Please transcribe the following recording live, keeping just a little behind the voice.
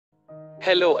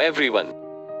Hello everyone.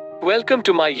 Welcome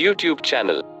to my YouTube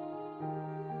channel.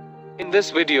 In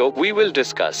this video, we will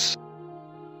discuss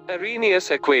Arrhenius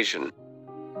equation.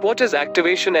 What is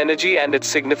activation energy and its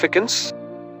significance?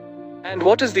 And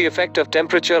what is the effect of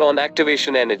temperature on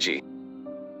activation energy?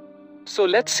 So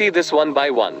let's see this one by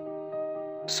one.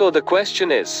 So the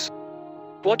question is,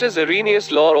 what is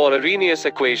Arrhenius law or Arrhenius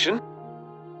equation?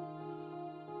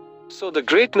 So the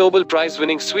great Nobel Prize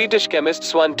winning Swedish chemist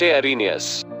Svante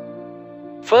Arrhenius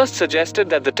first suggested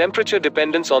that the temperature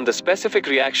dependence on the specific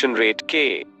reaction rate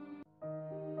Ka.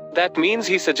 That means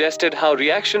he suggested how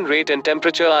reaction rate and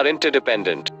temperature are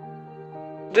interdependent.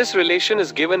 This relation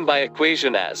is given by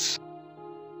equation as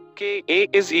Ka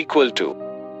is equal to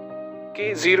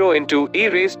K0 into e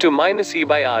raised to minus e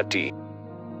by RT.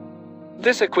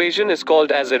 This equation is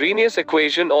called as Arrhenius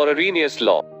equation or Arrhenius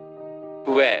law,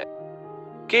 where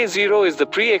K0 is the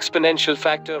pre-exponential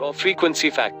factor or frequency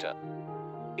factor.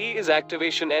 E is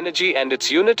activation energy and its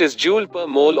unit is joule per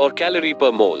mole or calorie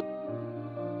per mole.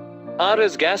 R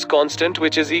is gas constant,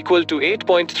 which is equal to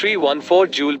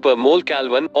 8.314 joule per mole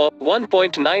Kelvin or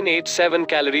 1.987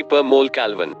 calorie per mole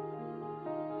Kelvin.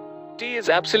 T is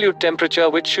absolute temperature,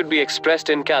 which should be expressed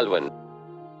in Kelvin.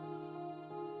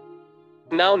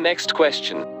 Now next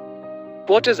question.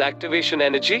 What is activation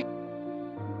energy?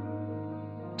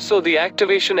 So the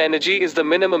activation energy is the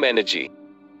minimum energy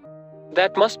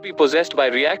that must be possessed by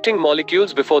reacting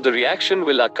molecules before the reaction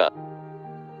will occur.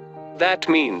 That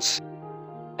means,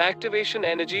 activation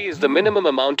energy is the minimum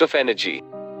amount of energy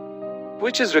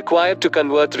which is required to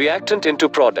convert reactant into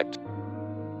product.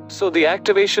 So the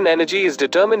activation energy is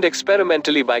determined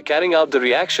experimentally by carrying out the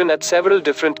reaction at several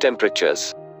different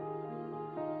temperatures.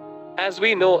 As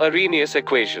we know Arrhenius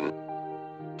equation.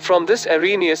 From this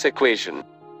Arrhenius equation,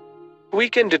 we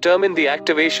can determine the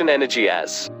activation energy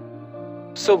as.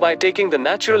 So by taking the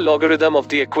natural logarithm of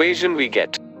the equation we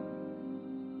get.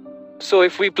 So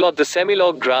if we plot the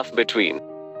semilog graph between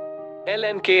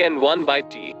ln k and 1 by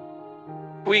t,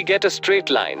 we get a straight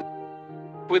line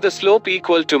with a slope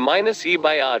equal to minus e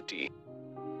by rt.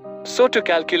 So to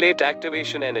calculate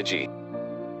activation energy,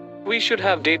 we should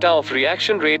have data of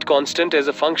reaction rate constant as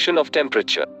a function of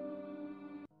temperature.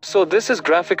 So this is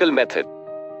graphical method.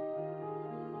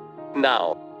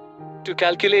 Now, to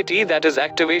calculate E, that is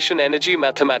activation energy,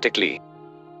 mathematically,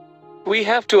 we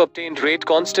have to obtain rate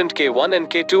constant K1 and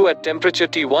K2 at temperature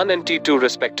T1 and T2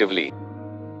 respectively.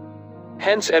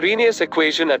 Hence Arrhenius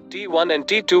equation at T1 and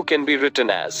T2 can be written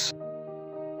as.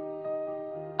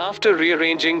 After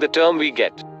rearranging the term we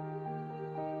get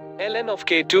ln of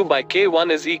K2 by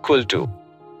K1 is equal to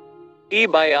E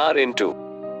by R into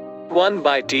 1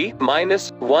 by T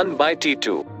minus 1 by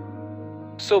T2.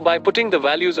 So by putting the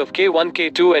values of K1,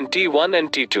 K2 and T1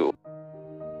 and T2,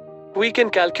 we can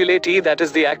calculate E, that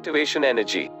is the activation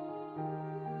energy.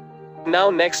 Now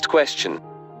next question.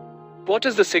 What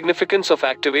is the significance of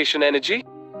activation energy?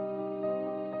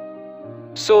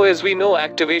 So as we know,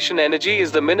 activation energy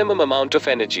is the minimum amount of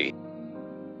energy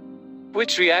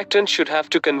which reactant should have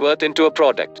to convert into a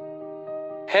product.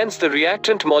 Hence the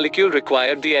reactant molecule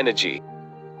required the energy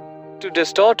to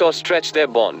distort or stretch their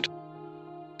bond,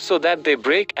 so that they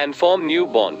break and form new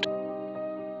bond.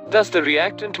 Thus the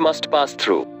reactant must pass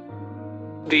through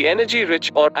the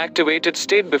energy-rich or activated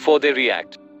state before they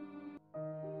react.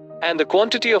 And the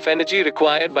quantity of energy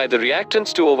required by the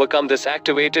reactants to overcome this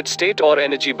activated state or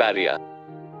energy barrier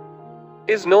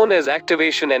is known as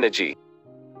activation energy.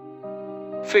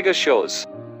 Figure shows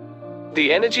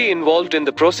the energy involved in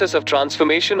the process of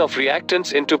transformation of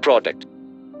reactants into product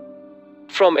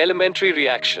from elementary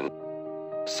reaction.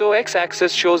 So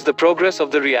x-axis shows the progress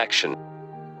of the reaction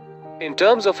in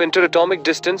terms of interatomic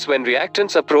distance when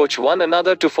reactants approach one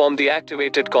another to form the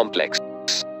activated complex,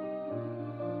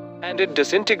 and it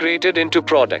disintegrated into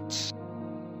products.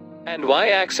 And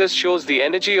y-axis shows the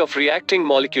energy of reacting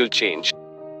molecule change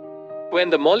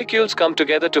when the molecules come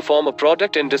together to form a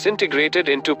product and disintegrated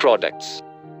into products.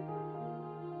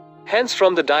 Hence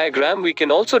from the diagram we can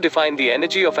also define the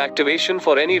energy of activation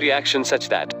for any reaction such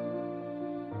that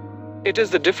it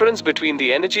is the difference between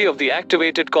the energy of the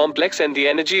activated complex and the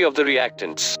energy of the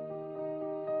reactants.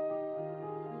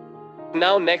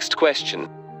 Now next question.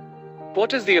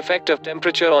 What is the effect of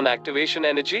temperature on activation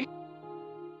energy?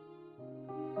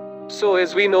 So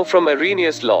as we know from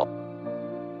Arrhenius law,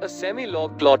 a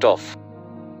semi-log plot of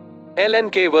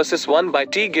ln k versus 1 by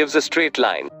t gives a straight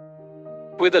line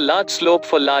with a large slope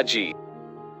for large E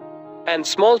and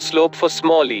small slope for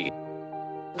small e.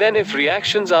 Then if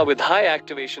reactions are with high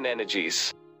activation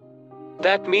energies,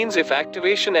 that means if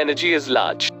activation energy is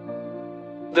large,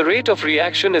 the rate of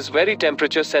reaction is very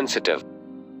temperature sensitive.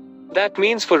 That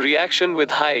means for reaction with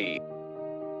high E,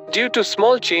 due to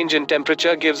small change in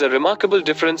temperature gives a remarkable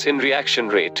difference in reaction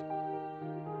rate.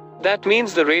 That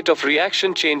means the rate of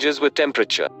reaction changes with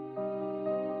temperature.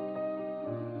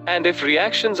 And if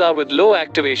reactions are with low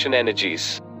activation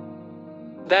energies,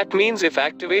 that means if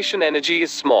activation energy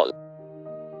is small,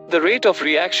 the rate of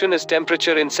reaction is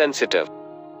temperature insensitive.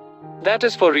 That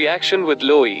is for reaction with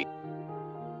low E.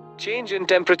 Change in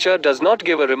temperature does not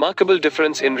give a remarkable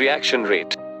difference in reaction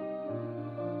rate.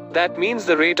 That means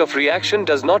the rate of reaction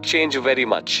does not change very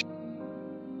much.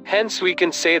 Hence we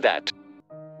can say that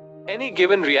any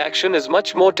given reaction is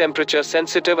much more temperature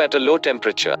sensitive at a low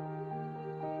temperature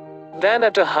than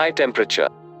at a high temperature.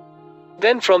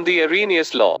 Then from the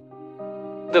Arrhenius law,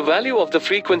 the value of the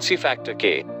frequency factor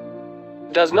K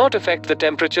does not affect the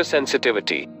temperature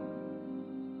sensitivity.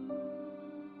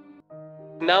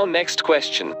 Now next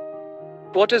question.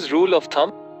 What is rule of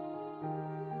thumb?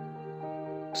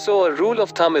 So a rule of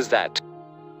thumb is that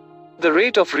the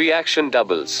rate of reaction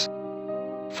doubles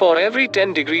for every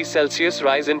 10 degrees Celsius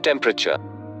rise in temperature.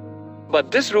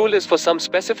 But this rule is for some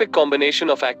specific combination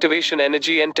of activation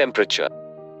energy and temperature.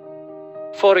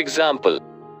 For example,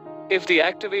 if the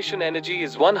activation energy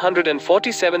is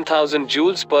 147,000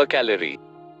 joules per calorie,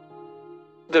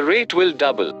 the rate will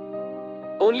double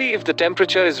only if the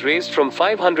temperature is raised from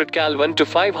 500 Kelvin to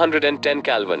 510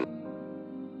 Kelvin.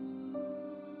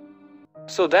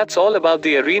 So that's all about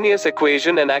the Arrhenius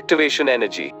equation and activation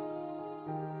energy.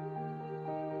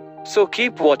 So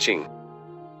keep watching.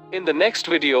 In the next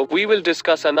video, we will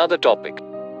discuss another topic.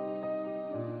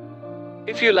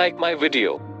 If you like my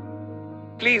video,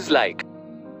 please like,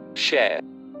 share,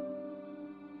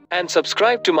 and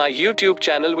subscribe to my YouTube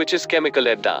channel, which is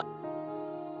chemicaladda.